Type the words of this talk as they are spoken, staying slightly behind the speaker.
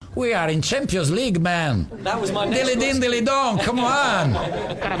We are in Champions League, man. That was my next Dilly din, dilly dong, come on.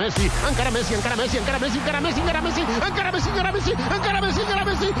 Encara Messi, encara Messi, encara Messi, encara Messi, encara Messi, encara Messi, encara Messi, encara Messi, encara Messi, encara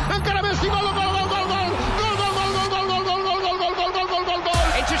Messi, encara Messi, gol, gol, gol, gol, gol, gol, gol, gol, gol, gol, gol, gol, gol, gol, gol, gol, gol, gol, gol.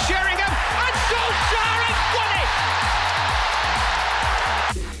 Into Sheringham, and Solskjaer has won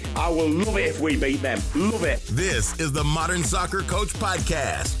it. I will love it if we beat them. Love it. This is the Modern Soccer Coach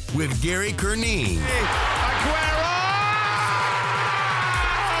Podcast with Gary Curneen. Aguero!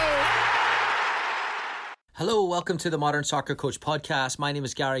 Hello, welcome to the Modern Soccer Coach Podcast. My name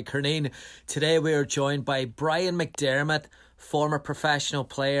is Gary Curneen. Today we are joined by Brian McDermott, former professional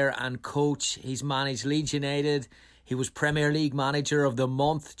player and coach. He's managed Leeds United. He was Premier League Manager of the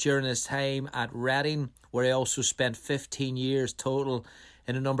Month during his time at Reading, where he also spent 15 years total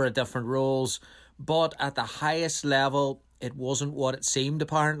in a number of different roles. But at the highest level, it wasn't what it seemed,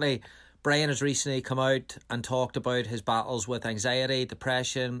 apparently. Brian has recently come out and talked about his battles with anxiety,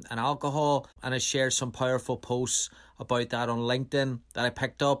 depression and alcohol, and has shared some powerful posts about that on LinkedIn that I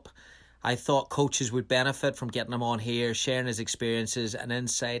picked up. I thought coaches would benefit from getting him on here, sharing his experiences and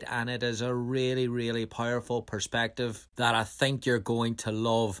insight, and it is a really, really powerful perspective that I think you're going to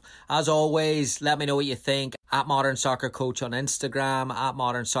love. As always, let me know what you think at Modern Soccer Coach on Instagram, at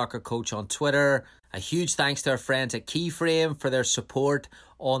Modern Soccer Coach on Twitter. A huge thanks to our friends at Keyframe for their support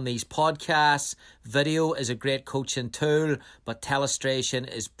on these podcasts. Video is a great coaching tool, but Telestration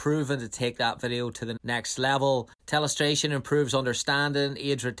is proven to take that video to the next level. Telestration improves understanding,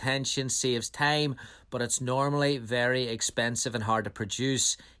 aids retention, saves time, but it's normally very expensive and hard to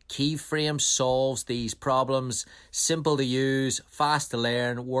produce. Keyframe solves these problems. Simple to use, fast to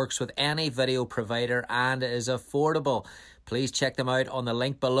learn, works with any video provider and is affordable. Please check them out on the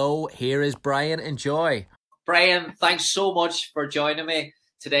link below. Here is Brian. Enjoy. Brian, thanks so much for joining me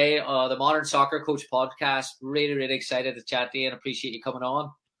today on the Modern Soccer Coach Podcast. Really, really excited to chat to you and appreciate you coming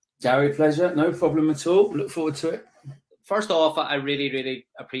on. Gary, pleasure. No problem at all. Look forward to it. First off, I really, really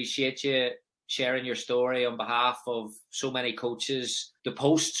appreciate you sharing your story on behalf of so many coaches. The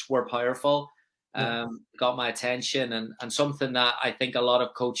posts were powerful, got my attention, and something that I think a lot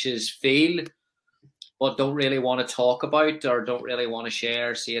of coaches feel but don't really want to talk about or don't really want to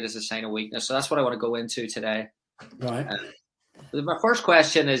share, see it as a sign of weakness. So that's what I want to go into today. Right. My first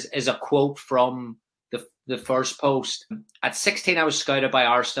question is a quote from the first post. At 16, I was scouted by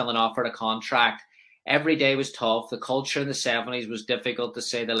Arsenal and offered a contract. Every day was tough. The culture in the 70s was difficult, to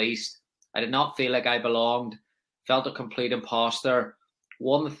say the least. I did not feel like I belonged, felt a complete imposter.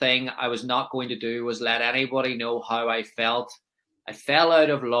 One thing I was not going to do was let anybody know how I felt. I fell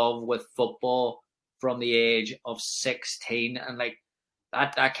out of love with football from the age of 16, and like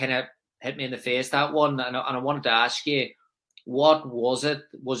that kind of hit me in the face, that one. And I wanted to ask you, what was it?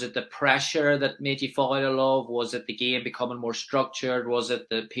 Was it the pressure that made you fall out of love? Was it the game becoming more structured? Was it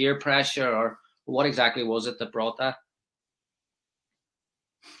the peer pressure, or what exactly was it that brought that?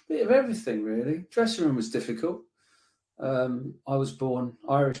 Bit of everything, really. Dressing room was difficult. I was born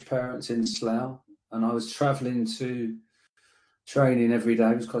Irish parents in Slough, and I was travelling to training every day.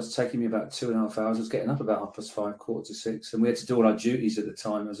 It was taking me about 2.5 hours. I was getting up about 5:30, 5:45, and we had to do all our duties at the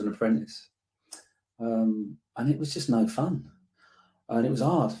time as an apprentice. And it was just no fun. And it was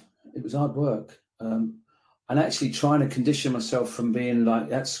hard. It was hard work. And actually trying to condition myself from being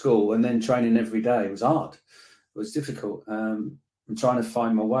like at school and then training every day was hard. It was difficult. And trying to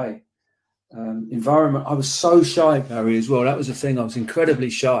find my way. Environment, I was so shy, Barry, as well. That was the thing. I was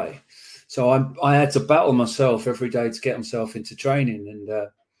incredibly shy. So I had to battle myself every day to get myself into training and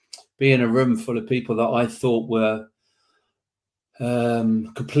be in a room full of people that I thought were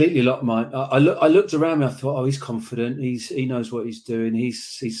completely like mine. I looked around me. I thought, oh, he's confident. He knows what he's doing. He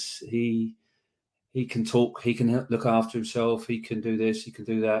can talk. He can look after himself. He can do this. He can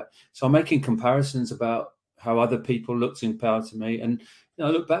do that. So I'm making comparisons about how other people looked in power to me. And I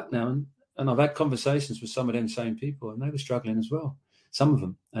look back now and I've had conversations with some of them same people, and they were struggling as well. Some of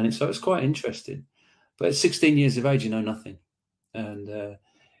them. And it's quite interesting. But at 16 years of age, you know nothing. And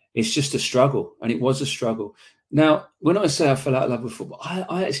it's just a struggle. And it was a struggle. Now, when I say I fell out of love with football,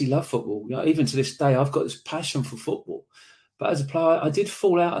 I actually love football. You know, even to this day, I've got this passion for football. But as a player, I did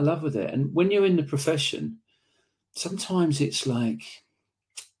fall out of love with it. And when you're in the profession, sometimes it's like,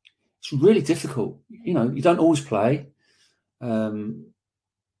 it's really difficult. You know, you don't always play.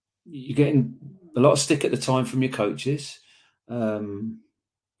 You're getting a lot of stick at the time from your coaches. You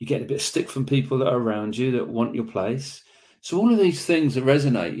get a bit of stick from people that are around you that want your place. So all of these things that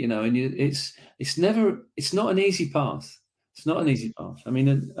resonate, you know, and it's not an easy path. It's not an easy path. I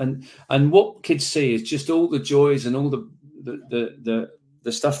mean, and what kids see is just all the joys and all the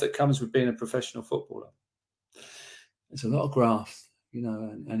stuff that comes with being a professional footballer. There's a lot of graft. you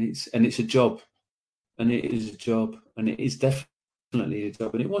know, and it's a job, and it is a job, and it is definitely a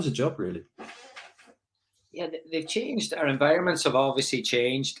job, and it was a job really. Yeah, they've changed. Our environments have obviously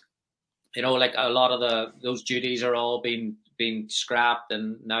changed. You know, like a lot of those duties are all being scrapped,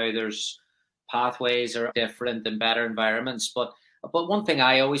 and now there's pathways are different and better environments. But one thing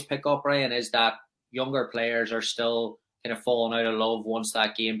I always pick up, Ryan, is that younger players are still kind of falling out of love once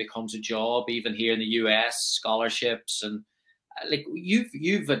that game becomes a job. Even here in the US, scholarships and like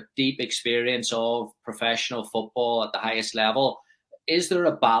you've a deep experience of professional football at the highest level. Is there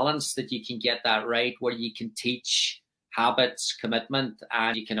a balance that you can get that right, where you can teach habits, commitment,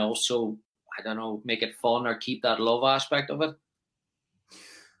 and you can also, I don't know, make it fun or keep that love aspect of it?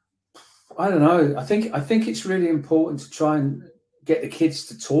 I don't know. I think it's really important to try and get the kids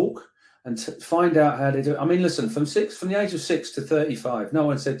to talk and to find out how they do it. I mean, listen, from the age of 6 to 35, no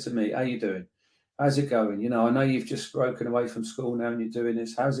one said to me, "How you doing? How's it going? You know, I know you've just broken away from school now and you're doing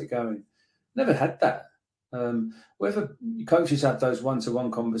this. How's it going?" Never had that. Whether coaches have those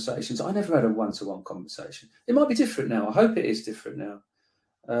one-to-one conversations, I never had a one-to-one conversation. It might be different now. I hope it is different now.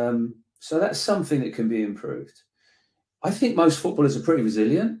 So that's something that can be improved. I think most footballers are pretty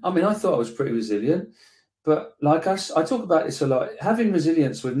resilient. I mean, I thought I was pretty resilient, but like I talk about this a lot. Having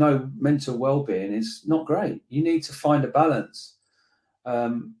resilience with no mental well-being is not great. You need to find a balance.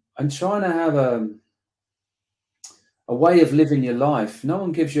 And trying to have a way of living your life. No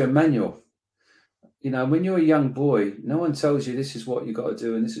one gives you a manual. You know, when you're a young boy, no one tells you this is what you've got to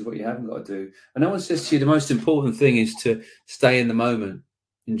do and this is what you haven't got to do. And no one says to you the most important thing is to stay in the moment.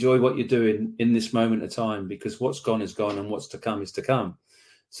 Enjoy what you're doing in this moment of time, because what's gone is gone and what's to come is to come.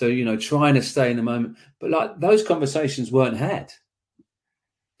 So, you know, trying to stay in the moment. But like those conversations weren't had,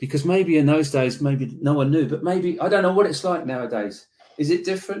 because maybe in those days, maybe no one knew, but maybe, I don't know what it's like nowadays. Is it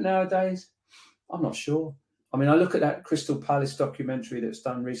different nowadays? I'm not sure. I mean, I look at that Crystal Palace documentary that's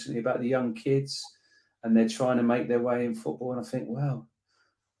done recently about the young kids and they're trying to make their way in football. And I think, wow,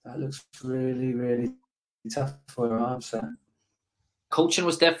 that looks really, really tough for your arms. Coaching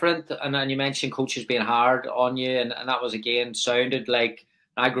was different. And then you mentioned coaches being hard on you. And that was, again, sounded like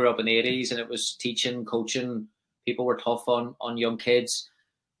I grew up in the 80s and it was teaching, coaching. People were tough on young kids.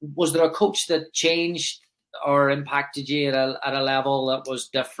 Was there a coach that changed or impacted you at a level that was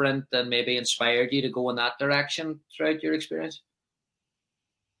different and maybe inspired you to go in that direction throughout your experience?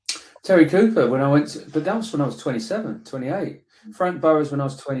 Terry Cooper, but that was when I was 27, 28. Frank Burrows, when I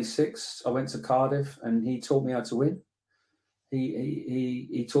was 26, I went to Cardiff and he taught me how to win.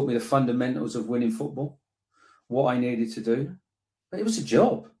 He taught me the fundamentals of winning football, what I needed to do. But it was a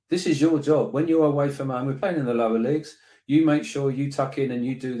job. This is your job. When you're away from home, we're playing in the lower leagues. You make sure you tuck in and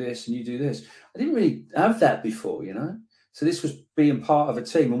you do this and you do this. I didn't really have that before, you know. So this was being part of a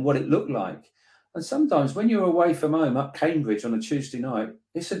team and what it looked like. And sometimes when you're away from home up Cambridge on a Tuesday night,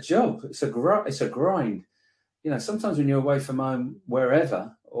 it's a job. It's a grind. You know, sometimes when you're away from home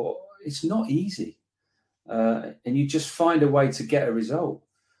wherever, or it's not easy. And you just find a way to get a result.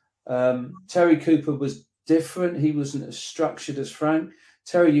 Terry Cooper was different. He wasn't as structured as Frank.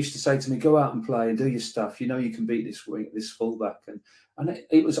 Terry used to say to me, "Go out and play and do your stuff. You know you can beat this fullback." And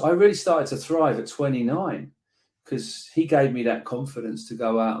it was, I really started to thrive at 29 because he gave me that confidence to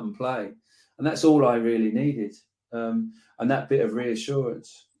go out and play. And that's all I really needed. And that bit of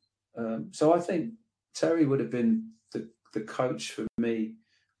reassurance. So I think Terry would have been the coach for me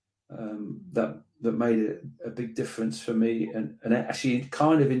that made it a big difference for me and actually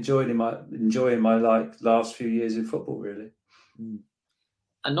kind of enjoying my like last few years in football, really.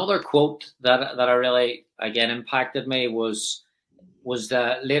 Another quote that I really, again, impacted me was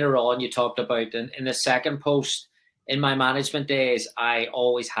that later on you talked about in the second post, in my management days, I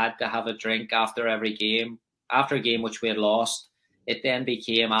always had to have a drink after every game. After a game which we had lost, it then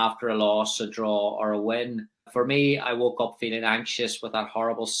became after a loss, a draw or a win. For me, I woke up feeling anxious with that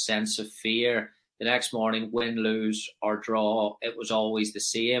horrible sense of fear. The next morning, win, lose or draw, it was always the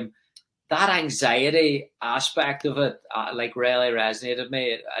same. That anxiety aspect of it, like really resonated with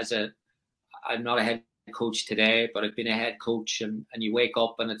me. I'm not a head coach today, but I've been a head coach, and you wake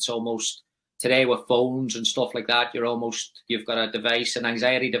up and it's almost today with phones and stuff like that. You've got a device, an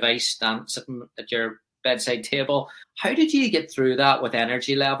anxiety device, sitting at your bedside table. How did you get through that with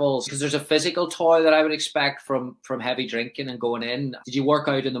energy levels? Because there's a physical toil that I would expect from heavy drinking and going in. Did you work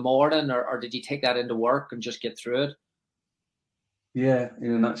out in the morning, or did you take that into work and just get through it? Yeah,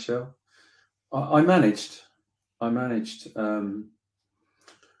 in a nutshell. I managed. I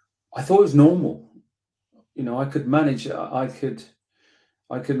thought it was normal. You know, I could manage. I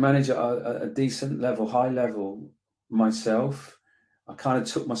could manage at a decent level, high level myself. I kind of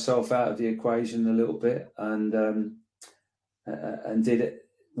took myself out of the equation a little bit, and and did it,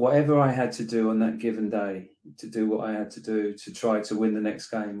 whatever I had to do on that given day, to do what I had to do to try to win the next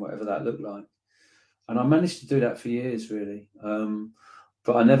game, whatever that looked like. And I managed to do that for years, really.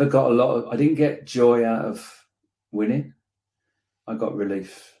 But I never got I didn't get joy out of winning. I got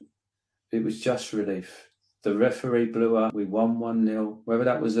relief. It was just relief. The referee blew up. We won 1-0, whether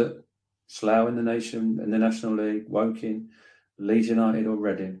that was at Slough in the National League, Woking, Leeds United or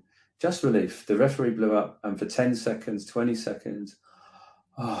Reading. Just relief. The referee blew up, and for 10 seconds, 20 seconds,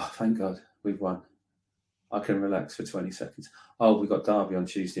 oh, thank God, we've won. I can relax for 20 seconds. Oh, we've got Derby on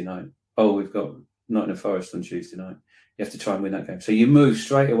Tuesday night. Oh, we've got Nottingham Forest on Tuesday night. You have to try and win that game. So you move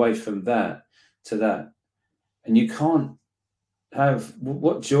straight away from that to that. And you can't have,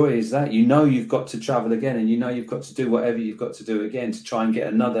 what joy is that? You know you've got to travel again, and you know you've got to do whatever you've got to do again to try and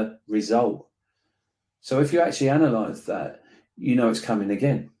get another result. So if you actually analyse that, you know it's coming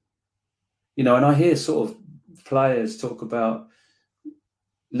again. You know, and I hear sort of players talk about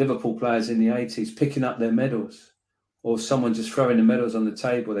Liverpool players in the 80s picking up their medals, or someone just throwing the medals on the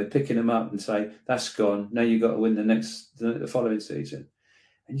table. They're picking them up and say, that's gone. Now you've got to win the following season.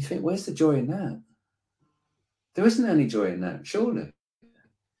 And you think, where's the joy in that? There isn't any joy in that, surely.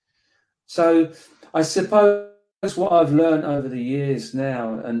 So I suppose what I've learned over the years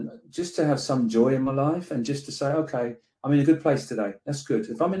now, and just to have some joy in my life, and just to say, okay, I'm in a good place today. That's good.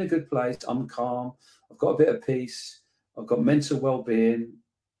 If I'm in a good place, I'm calm. I've got a bit of peace. I've got mental well-being.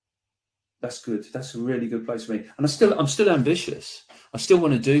 That's good. That's a really good place for me. And I'm still ambitious. I still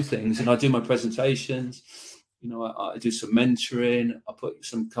want to do things, and I do my presentations. You know, I do some mentoring. I put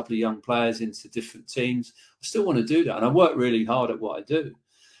couple of young players into different teams. I still want to do that, and I work really hard at what I do.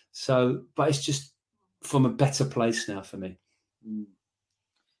 So, but it's just from a better place now for me. You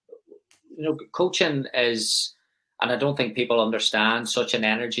know, coaching is, and I don't think people understand, such an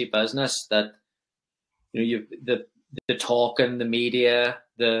energy business that, you know, the talking, the media,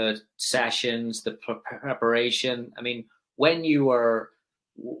 the sessions, the preparation. I mean, when you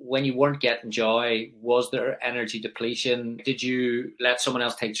weren't getting joy, was there energy depletion? Did you let someone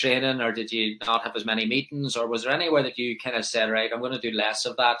else take training, or did you not have as many meetings, or was there anywhere that you kind of said, right, I'm going to do less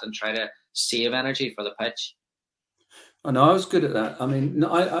of that and try to save energy for the pitch? I know, I was good at that. I mean,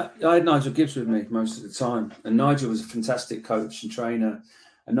 I had Nigel Gibbs with me most of the time, and Nigel was a fantastic coach and trainer,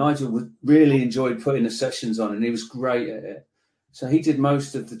 and Nigel really enjoyed putting the sessions on, and he was great at it. So he did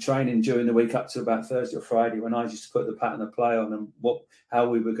most of the training during the week up to about Thursday or Friday, when I used to put the pattern of play on and how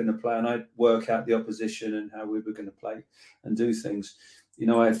we were going to play, and I'd work out the opposition and how we were going to play and do things. You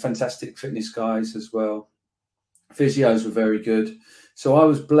know, I had fantastic fitness guys as well. Physios were very good. So I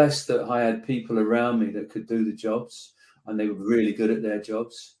was blessed that I had people around me that could do the jobs, and they were really good at their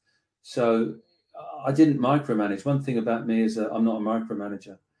jobs. So I didn't micromanage. One thing about me is that I'm not a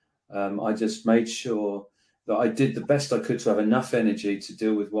micromanager. I just made sure that I did the best I could to have enough energy to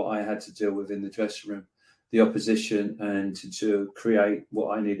deal with what I had to deal with in the dressing room, the opposition, and to create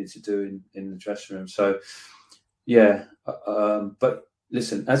what I needed to do in the dressing room. So, yeah. But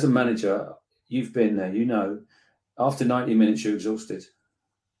listen, as a manager, you've been there, you know, after 90 minutes, you're exhausted.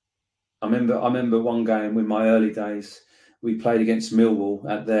 I remember one game in my early days, we played against Millwall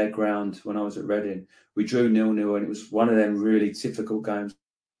at their ground when I was at Reading. We drew 0-0, and it was one of them really difficult games.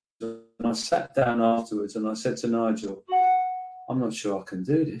 And I sat down afterwards and I said to Nigel, I'm not sure I can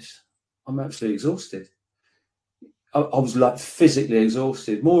do this. I'm absolutely exhausted. I was like physically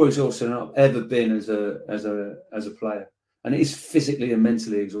exhausted, more exhausted than I've ever been as a player. And it is physically and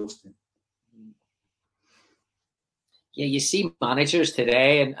mentally exhausting. Yeah, you see managers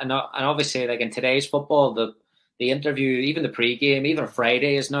today, and obviously, like in today's football, the interview, even the pre-game, even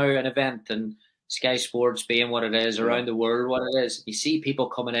Friday is now an event, and Sky Sports being what it is, around the world what it is. You see people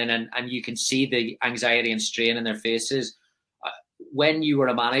coming in, and you can see the anxiety and strain in their faces. When you were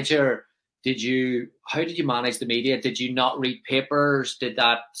a manager, how did you manage the media? Did you not read papers? Did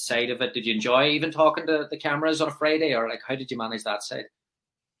that side of it, did you enjoy even talking to the cameras on a Friday, or like how did you manage that side?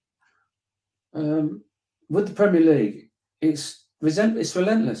 With the Premier League, it's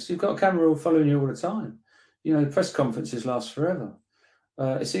relentless. You've got a camera following you all the time. You know, the press conferences last forever.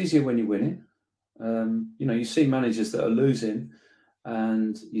 It's easier when you're winning. You know, you see managers that are losing,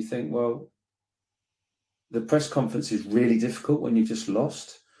 and you think, well, the press conference is really difficult when you've just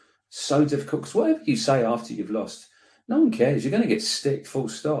lost. So difficult, because whatever you say after you've lost, no one cares. You're going to get stick, full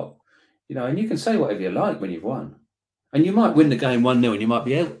stop. You know, and you can say whatever you like when you've won. And you might win the game 1-0, and you might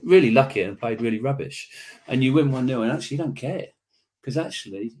be really lucky and played really rubbish. And you win 1-0, and actually you don't care, because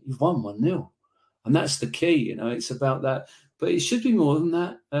actually you've won 1-0. And that's the key, you know, it's about that. But it should be more than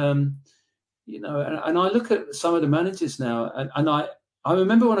that. You know, and I look at some of the managers now, and I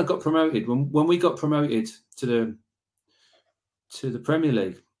remember when I got promoted, when we got promoted to to the Premier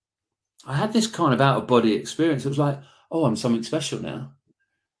League, I had this kind of out-of-body experience. It was like, oh, I'm something special now.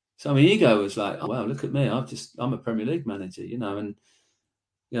 So my ego was like, oh, wow, look at me. I'm a Premier League manager, and,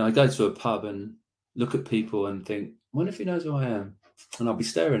 I go to a pub and look at people and think, I wonder if he knows who I am. And I'll be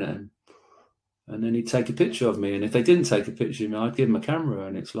staring at him. And then he'd take a picture of me. And if they didn't take a picture of me, I'd give him a camera.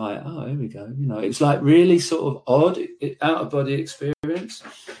 And it's like, oh, here we go. It's like really sort of odd, out-of-body experience.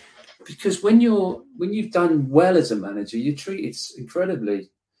 Because when you've done well as a manager, you're treated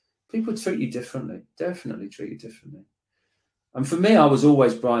incredibly. People treat you differently, definitely treat you differently. And for me, I was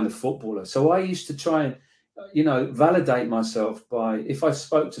always Brian the footballer. So I used to try and, validate myself by, if I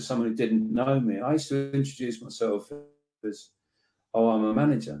spoke to someone who didn't know me, I used to introduce myself as, oh, I'm a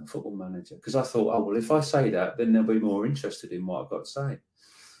manager, a football manager. Because I thought, oh, well, if I say that, then they'll be more interested in what I've got to say,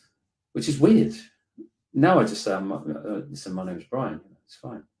 which is weird. Now I just say, listen, my name's Brian. It's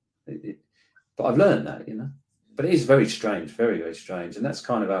fine. But I've learned that, But it is very strange, very, very strange. And that's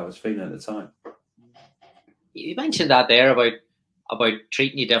kind of how I was feeling at the time. You mentioned that there about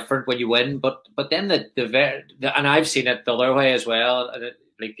treating you different when you win, but then and I've seen it the other way as well,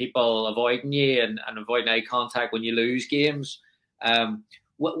 like people avoiding you and avoiding eye contact when you lose games.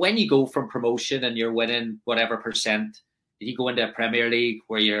 When you go from promotion and you're winning whatever percent, you go into a Premier League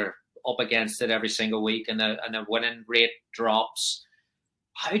where you're up against it every single week and the winning rate drops.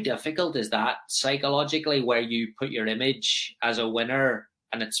 How difficult is that psychologically, where you put your image as a winner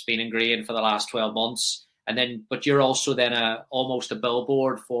and it's been ingrained for the last 12 months, but you're also then almost a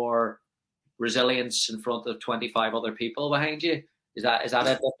billboard for resilience in front of 25 other people behind you? Is that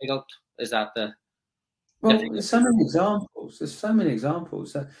a difficult? Is that the? Well, there's so many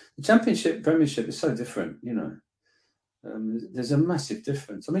examples. The Championship, Premiership is so different. There's a massive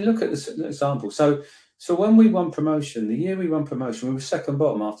difference. I mean, look at the example. So when we won promotion, the year we won promotion, we were second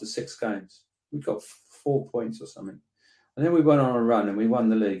bottom after 6 games. We got 4 points or something. And then we went on a run and we won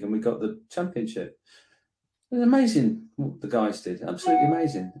the league and we got the Championship. It was amazing what the guys did. Absolutely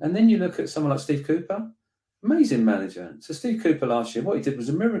amazing. And then you look at someone like Steve Cooper, amazing manager. So Steve Cooper last year, what he did was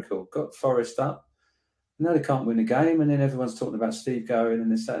a miracle. Got Forest up. Now they can't win a game. And then everyone's talking about Steve going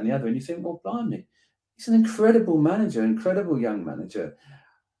and this, that and the other. And you think, well, blimey, he's an incredible manager, incredible young manager.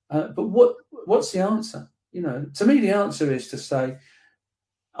 But what's the answer? To me, the answer is to say,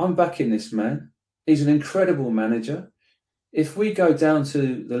 I'm backing this man. He's an incredible manager. If we go down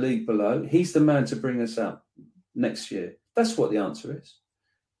to the league below, he's the man to bring us up next year. That's what the answer is.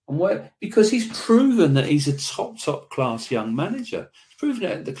 And because he's proven that he's a top class young manager. He's proven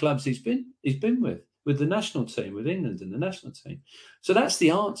it at the clubs he's been with the national team, with England and the national team. So that's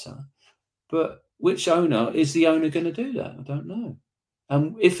the answer. But which owner is the owner going to do that? I don't know.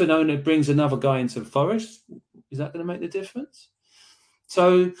 And if an owner brings another guy into Forest, is that going to make the difference?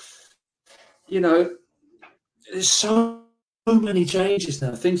 So, there's so many changes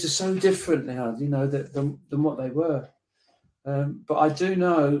now. Things are so different now, than what they were. But I do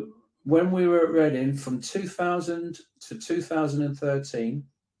know when we were at Reading from 2000 to 2013,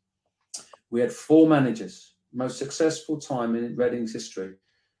 we had 4 managers, most successful time in Reading's history.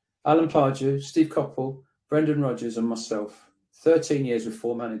 Alan Pardew, Steve Coppell, Brendan Rodgers and myself. 13 years with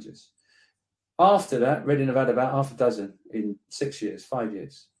 4 managers. After that, Reading have had about half a dozen in 6 years, 5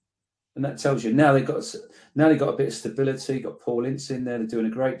 years. And that tells you now they've got a bit of stability, got Paul Ince in there, they're doing a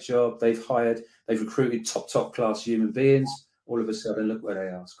great job. They've recruited top class human beings. All of a sudden, look where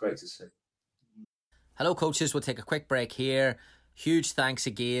they are. It's great to see. Hello, coaches. We'll take a quick break here. Huge thanks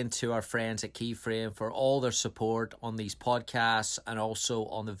again to our friends at Keyframe for all their support on these podcasts and also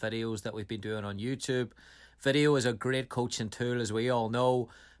on the videos that we've been doing on YouTube. Video is a great coaching tool, as we all know,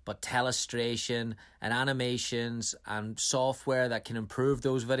 but telestration and animations and software that can improve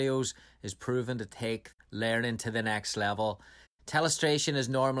those videos is proven to take learning to the next level. Telestration is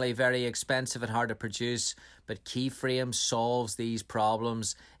normally very expensive and hard to produce, but Keyframe solves these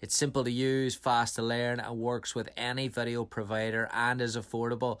problems. It's simple to use, fast to learn, and works with any video provider and is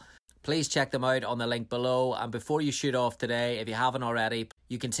affordable. Please check them out on the link below. And before you shoot off today, if you haven't already,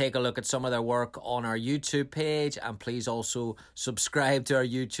 you can take a look at some of their work on our YouTube page. And please also subscribe to our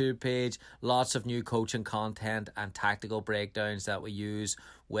YouTube page. Lots of new coaching content and tactical breakdowns that we use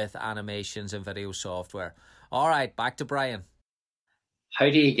with animations and video software. All right, back to Brian. How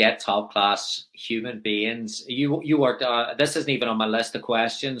do you get top class human beings? You worked, this isn't even on my list of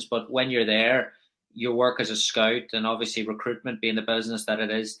questions, but when you're there, your work as a scout and obviously recruitment being the business that it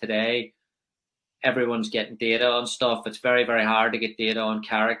is today, everyone's getting data on stuff. It's very, very hard to get data on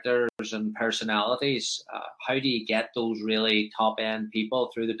characters and personalities. How do you get those really top end people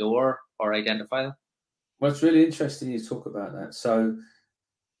through the door or identify them? Well, it's really interesting you talk about that. So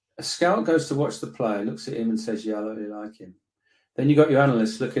a scout goes to watch the player, looks at him and says, yeah, I really like him. Then you've got your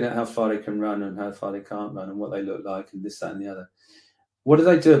analysts looking at how far they can run and how far they can't run and what they look like and this, that, and the other. What do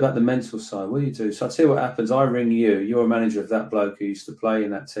they do about the mental side? What do you do? So I'll tell you what happens. I ring you. You're a manager of that bloke who used to play in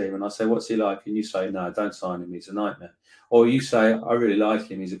that team. And I say, what's he like? And you say, no, don't sign him. He's a nightmare. Or you say, I really like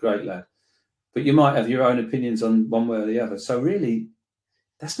him. He's a great lad. But you might have your own opinions on one way or the other. So really,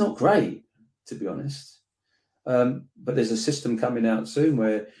 that's not great, to be honest. But there's a system coming out soon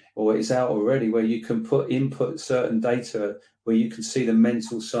or it's out already, where you can input certain data where you can see the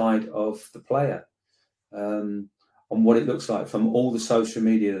mental side of the player. On what it looks like from all the social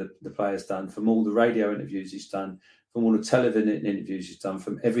media that the player's done, from all the radio interviews he's done, from all the television interviews he's done,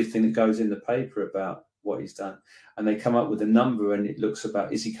 from everything that goes in the paper about what he's done. And they come up with a number and it looks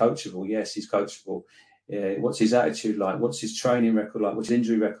about, is he coachable? Yes, he's coachable. What's his attitude like? What's his training record like? What's his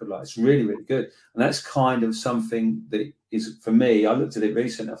injury record like? It's really, really good. And that's kind of something that is, for me, I looked at it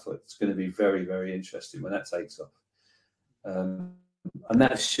recently, I thought it's going to be very, very interesting when that takes off. And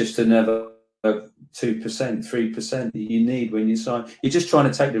that's just another 2%, 3% that you need when you sign. You're just trying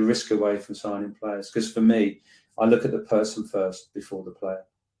to take the risk away from signing players. Because for me, I look at the person first before the player.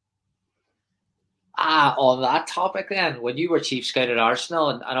 On that topic then, when you were chief scout at Arsenal,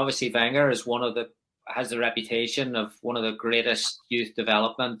 and obviously Wenger is has the reputation of one of the greatest youth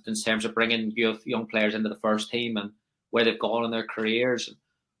development in terms of bringing young players into the first team and where they've gone in their careers.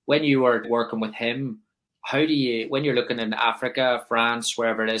 When you were working with him, how do you, when you're looking in Africa, France,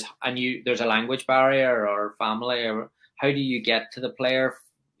 wherever it is, and there's a language barrier or family, or how do you get to the player?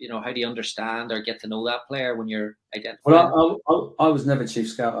 How do you understand or get to know that player when you're identifying? Well, I was never chief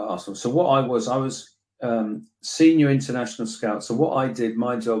scout at Arsenal. So what I was senior international scout. So what I did,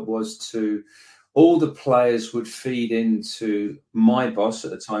 my job was all the players would feed into my boss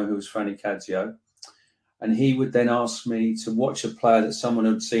at the time, who was Franny Cazio. And he would then ask me to watch a player that someone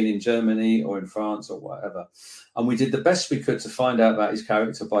had seen in Germany or in France or whatever. And we did the best we could to find out about his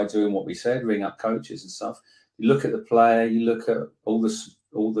character by doing what we said, ring up coaches and stuff. You look at the player, you look at all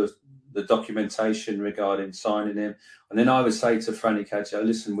the documentation regarding signing him. And then I would say to Franny Cazio,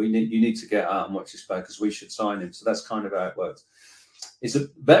 listen, you need to get out and watch this player because we should sign him. So that's kind of how it worked. It's a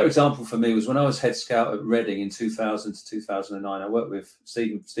better example for me was when I was head scout at Reading in 2000 to 2009. I worked with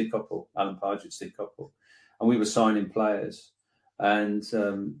Steve Coppell, Alan Partridge, Steve Coppell. And we were signing players, and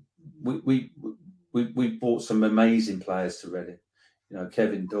we bought some amazing players to Reading.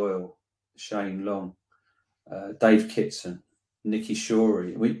 Kevin Doyle, Shane Long, Dave Kitson, Nicky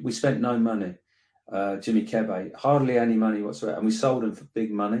Shorey. We spent no money. Jimmy Kebe, hardly any money whatsoever, and we sold them for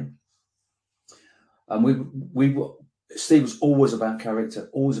big money. And Steve was always about character,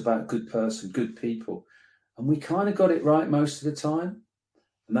 always about good person, good people, and we kind of got it right most of the time.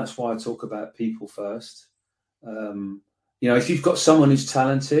 And that's why I talk about people first. If you've got someone who's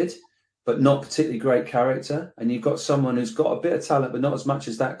talented but not particularly great character, and you've got someone who's got a bit of talent but not as much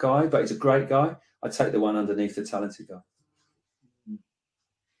as that guy, but he's a great guy, I take the one underneath the talented guy.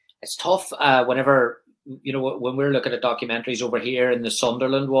 It's tough whenever, when we're looking at documentaries over here in the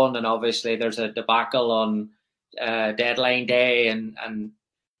Sunderland one, and obviously there's a debacle on deadline day and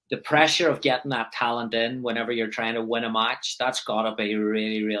the pressure of getting that talent in whenever you're trying to win a match, that's got to be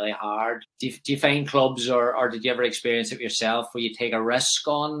really, really hard. Do you find clubs or did you ever experience it yourself where you take a risk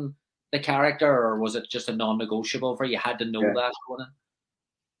on the character, or was it just a non-negotiable for you? Had to know that going in?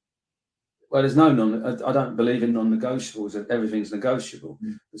 Well, there's I don't believe in non-negotiables. Everything's negotiable.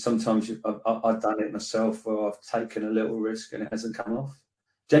 Mm. Sometimes I've done it myself where I've taken a little risk and it hasn't come off.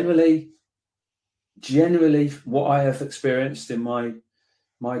 Generally, what I have experienced in my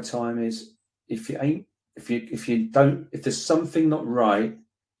time is if there's something not right,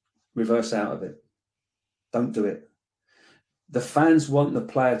 reverse out of it. Don't do it. The fans want the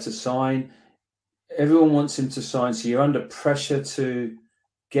player to sign. Everyone wants him to sign. So you're under pressure to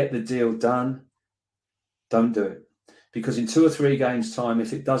get the deal done. Don't do it. Because in 2 or 3 games' time,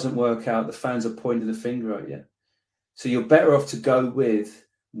 if it doesn't work out, the fans are pointing the finger at you. So you're better off to go with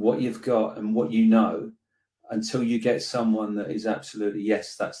what you've got and what you know until you get someone that is absolutely,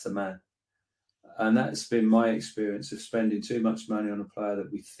 yes, that's the man. And that's been my experience of spending too much money on a player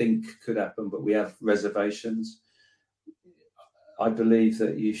that we think could happen, but we have reservations. I believe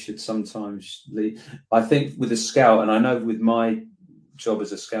that you should sometimes leave. I think with a scout, and I know with my job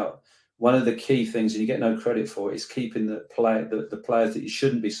as a scout, one of the key things, and you get no credit for it, is keeping the players that you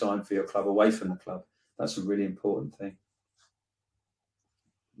shouldn't be signed for your club away from the club. That's a really important thing.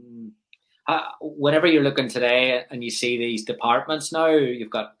 Whenever you're looking today and you see these departments now,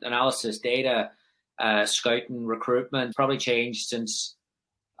 you've got analysis, data, scouting, recruitment, probably changed since,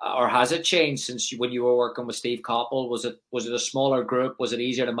 or has it changed since when you were working with Steve Coppell? Was it a smaller group? Was it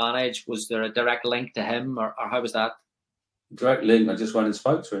easier to manage? Was there a direct link to him, or how was that? direct link. I just went and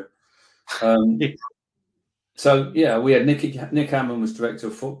spoke to him. So yeah, we had Nick Hammond was director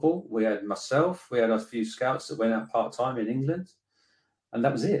of football. We had myself. We had a few scouts that went out part-time in England, and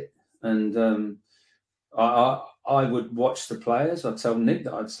that was it. And I would watch the players. I'd tell Nick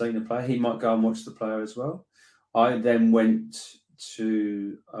that I'd seen a player. He might go and watch the player as well. I then went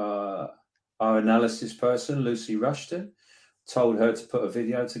to our analysis person, Lucy Rushton, told her to put a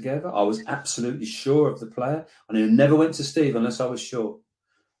video together. I was absolutely sure of the player. And I never went to Steve unless I was sure.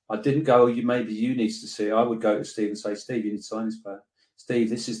 I didn't go, maybe you need to see. I would go to Steve and say, Steve, you need to sign this player. Steve,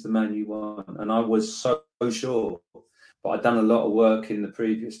 this is the man you want. And I was so sure. But I'd done a lot of work in the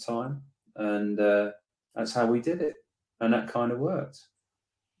previous time. And that's how we did it. And that kind of worked.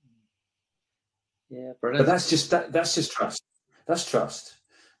 Yeah, brilliant. But that's just trust. That's trust.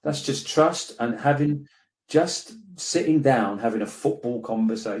 That's just trust and sitting down, having a football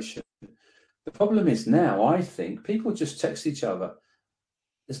conversation. The problem is now, I think, people just text each other.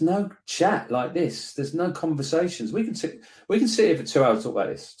 There's no chat like this. There's no conversations. We can sit here for 2 hours, talk about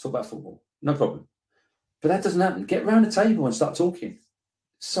this, talk about football. No problem. But that doesn't happen. Get around the table and start talking.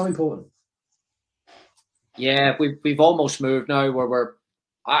 It's so important. Yeah, we've almost moved now where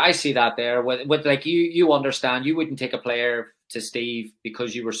I see that there with like you understand you wouldn't take a player to Steve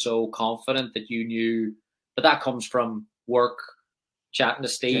because you were so confident that you knew, but that comes from work, chatting to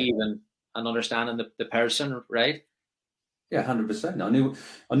Steve and understanding the person, right? Yeah, 100%.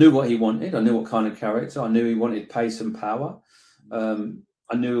 I knew what he wanted. I knew what kind of character. I knew he wanted pace and power.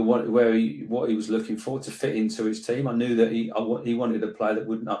 I knew what he was looking for to fit into his team. I knew that he wanted a player that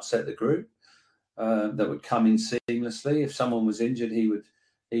wouldn't upset the group, that would come in seamlessly. If someone was injured, he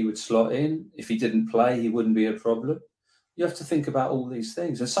would slot in. If he didn't play, he wouldn't be a problem. You have to think about all these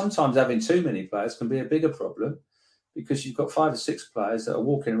things. And sometimes having too many players can be a bigger problem because you've got 5 or 6 players that are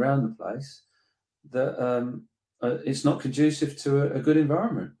walking around the place that it's not conducive to a good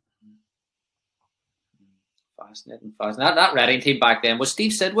environment. Fascinating. That Reading team back then, was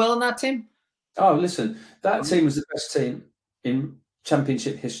Steve Sidwell in that team? Oh, listen, that team was the best team in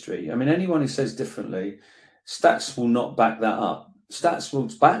Championship history. I mean, anyone who says differently, stats will not back that up. Stats will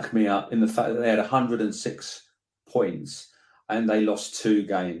back me up in the fact that they had 106 points and they lost 2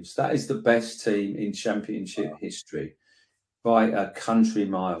 games. That is the best team in Championship history by a country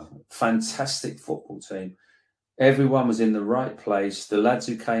mile. Fantastic football team. Everyone was in the right place. The lads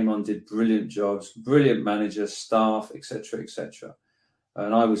who came on did brilliant jobs, brilliant managers, staff, etc., etc.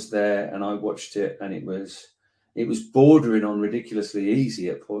 And I was there and I watched it, and it was bordering on ridiculously easy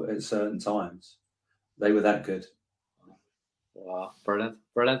at certain times. They were that good. Wow,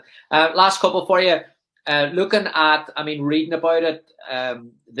 brilliant. Last couple for you. Looking at, reading about it,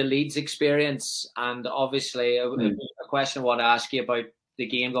 the Leeds experience, and obviously a question I want to ask you about the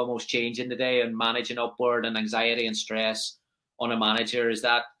game almost changing today and managing upward and anxiety and stress on a manager. Is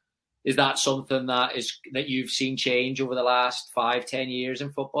that something that you've seen change over the last 5-10 years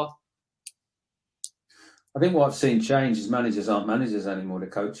in football? I think what I've seen change is managers aren't managers anymore, they're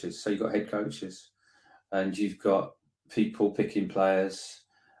coaches. So you've got head coaches and you've got people picking players,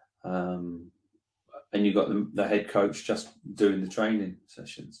 and you've got the head coach just doing the training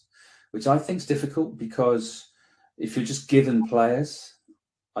sessions, which I think is difficult because if you're just given players,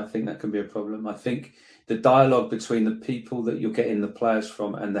 I think that can be a problem. I think the dialogue between the people that you're getting the players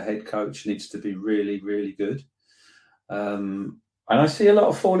from and the head coach needs to be really, really good. And I see a lot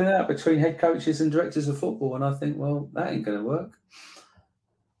of falling out between head coaches and directors of football. And I think, well, that ain't going to work.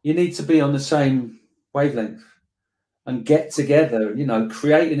 You need to be on the same wavelength and get together,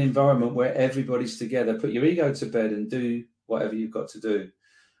 create an environment where everybody's together, put your ego to bed and do whatever you've got to do,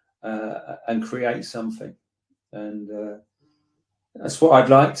 and create something. And that's what I'd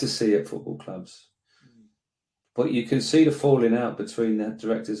like to see at football clubs. But you can see the falling out between the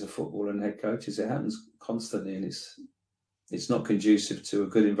directors of football and head coaches. It happens constantly, and it's not conducive to a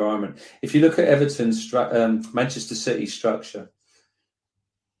good environment. If you look at Everton's Manchester City structure,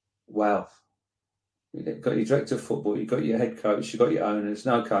 wow. You've got your director of football, you've got your head coach, you've got your owners.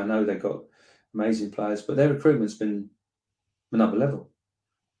 Now, okay, I know they've got amazing players, but their recruitment's been another level.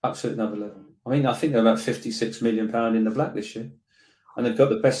 Absolute another level. I think they're about £56 million in the black this year. And they've got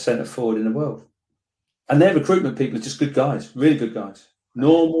the best centre forward in the world. And their recruitment people are just good guys, really good guys.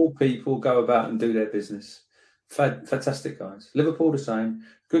 Normal people go about and do their business. Fantastic guys. Liverpool the same.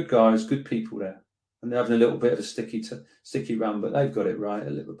 Good guys, good people there. And they're having a little bit of a sticky run, but they've got it right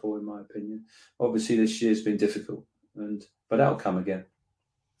at Liverpool, in my opinion. Obviously, this year's been difficult, but that'll come again.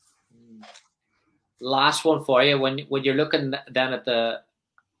 Last one for you. When you're looking then at the,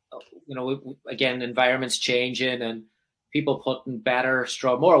 again, environment's changing and people putting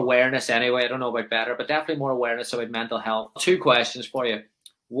more awareness anyway. I don't know about better, but definitely more awareness about mental health. 2 questions for you.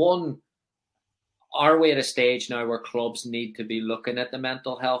 One, are we at a stage now where clubs need to be looking at the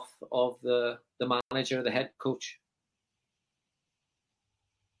mental health of the manager, the head coach?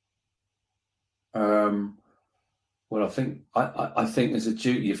 Well, I think there's a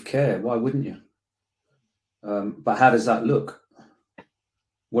duty of care. Why wouldn't you? But how does that look?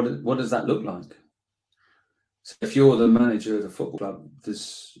 What does that look like? So if you're the manager of the football club,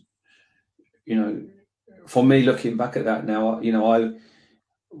 there's, for me looking back at that now,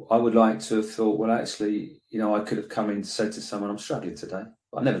 I would like to have thought, well, actually, I could have come in and said to someone, I'm struggling today.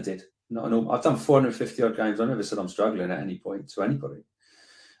 But I never did. I've done 450 odd games. I never said I'm struggling at any point to anybody.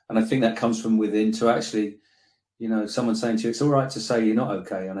 And I think that comes from within, to actually, someone saying to you, it's all right to say you're not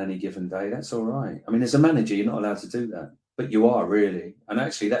okay on any given day. That's all right. I mean, as a manager, you're not allowed to do that, but you are really. And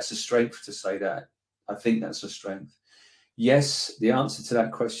actually, that's a strength to say that. I think that's a strength. Yes, the answer to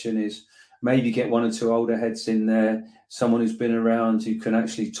that question is maybe get 1 or 2 older heads in there, someone who's been around who can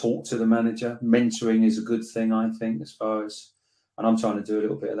actually talk to the manager. Mentoring is a good thing, I think, as far as, and I'm trying to do a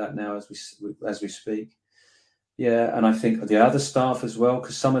little bit of that now as we speak. Yeah, and I think the other staff as well,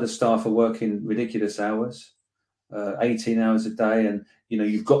 because some of the staff are working ridiculous hours, 18 hours a day, and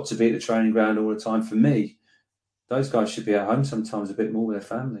you've got to be at the training ground all the time. For me, those guys should be at home sometimes a bit more with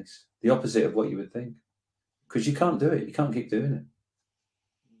their families. The opposite of what you would think, because you can't do it. You can't keep doing it.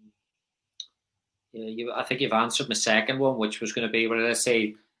 Yeah, I think you've answered my second one, which was going to be, well, let's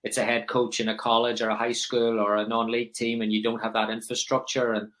say it's a head coach in a college or a high school or a non-league team, and you don't have that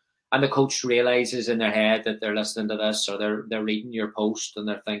infrastructure, and the coach realizes in their head that they're listening to this, or they're reading your post and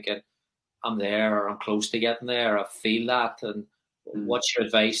they're thinking, I'm there, or I'm close to getting there, or I feel that. And what's your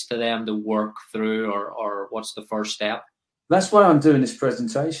advice to them to work through, or what's the first step? That's why I'm doing this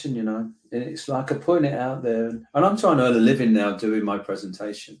presentation, And it's like I put it out there, and I'm trying to earn a living now doing my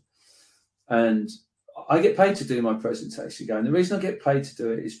presentation. And I get paid to do my presentation, and the reason I get paid to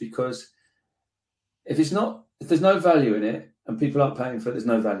do it is because if there's no value in it and people aren't paying for it, there's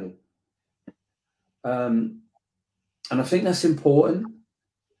no value. And I think that's important.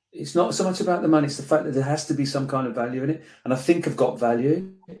 It's not so much about the money, it's the fact that there has to be some kind of value in it. And I think I've got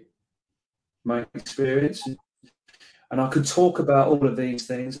value, my experience. And I could talk about all of these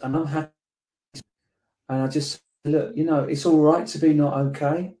things, and I'm happy. And I just, look, it's all right to be not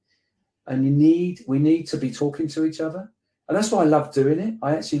okay. And we need to be talking to each other. And that's why I love doing it.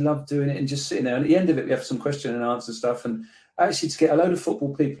 I actually love doing it and just sitting there. And at the end of it, we have some question and answer stuff. And actually to get a load of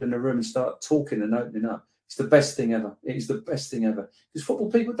football people in the room and start talking and opening up, it's the best thing ever. It is the best thing ever. Because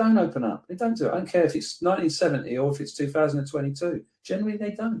football people don't open up. They don't do it. I don't care if it's 1970 or if it's 2022. Generally,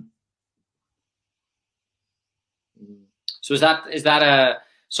 they don't. So is that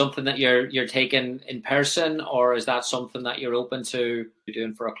something that you're taking in person, or is that something that you're open to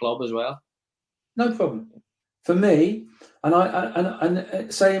doing for a club as well? No problem. For me, and I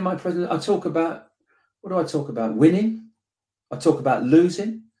say in my presentation, I talk about, what do I talk about? Winning. I talk about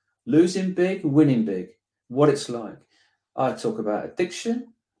losing big, winning big, what it's like. I talk about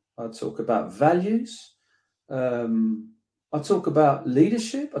addiction. I talk about values. I talk about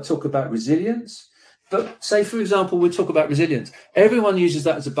leadership. I talk about resilience. But say, for example, we talk about resilience. Everyone uses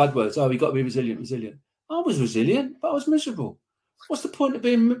that as a bad word. Oh, we've got to be resilient. I was resilient, but I was miserable. What's the point of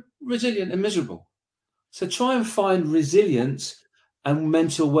being resilient and miserable? So try and find resilience and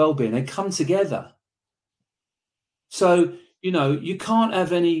mental well-being. They come together. So, you can't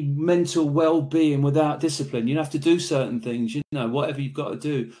have any mental well-being without discipline. You have to do certain things, whatever you've got to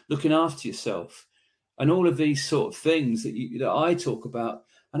do, looking after yourself. And all of these sort of things that I talk about.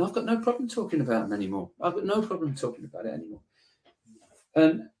 And I've got no problem talking about them anymore. I've got no problem talking about it anymore.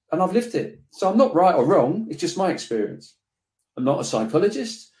 And I've lived it. So I'm not right or wrong. It's just my experience. I'm not a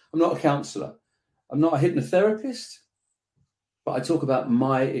psychologist. I'm not a counsellor. I'm not a hypnotherapist. But I talk about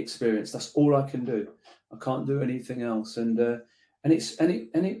my experience. That's all I can do. I can't do anything else. And it's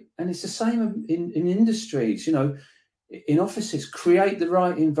the same in industries. In offices, create the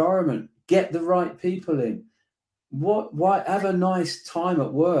right environment, get the right people in. Why have a nice time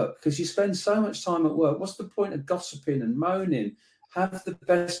at work? Because you spend so much time at work. What's the point of gossiping and moaning? Have the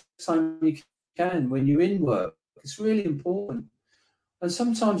best time you can when you're in work. It's really important. And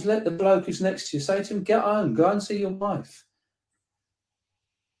sometimes let the bloke who's next to you say to him, get home, go and see your wife.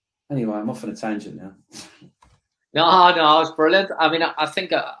 Anyway, I'm off on a tangent now. No, it's brilliant. I mean, I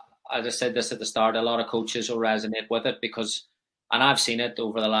think, as I said this at the start, a lot of coaches will resonate with it because, and I've seen it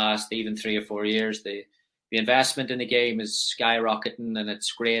over the last even 3 or 4 years, the investment in the game is skyrocketing and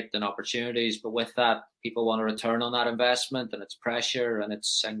it's great and opportunities, but with that, people want to return on that investment and it's pressure and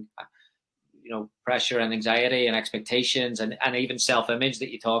pressure and anxiety and expectations and even self-image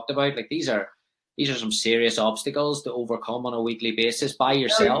that you talked about. Like these are some serious obstacles to overcome on a weekly basis by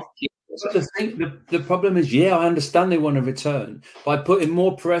yourself. The problem is, I understand they want a return. By putting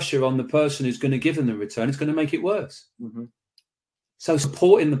more pressure on the person who's going to give them the return, it's going to make it worse. Mm-hmm. So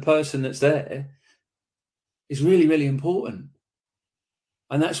supporting the person that's there is really, really important.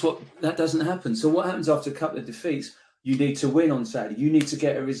 And that doesn't happen. So what happens after a couple of defeats? You need to win on Saturday. You need to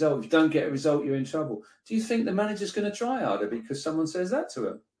get a result. If you don't get a result, you're in trouble. Do you think the manager's going to try harder because someone says that to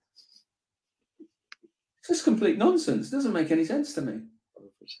him? It's just complete nonsense. It doesn't make any sense to me.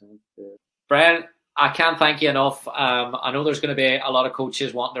 Brian, I can't thank you enough. I know there's going to be a lot of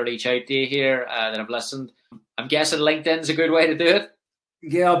coaches wanting to reach out to you here that have listened. I'm guessing LinkedIn's a good way to do it.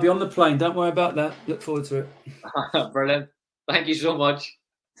 Yeah, I'll be on the plane. Don't worry about that. Look forward to it. Brilliant. Thank you so much.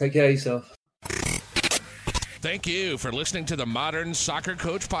 Take care of yourself. Thank you for listening to the Modern Soccer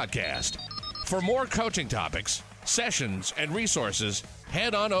Coach Podcast. For more coaching topics, sessions, and resources,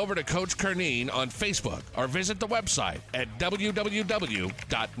 head on over to Coach Curneen on Facebook or visit the website at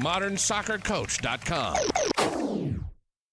www.modernsoccercoach.com.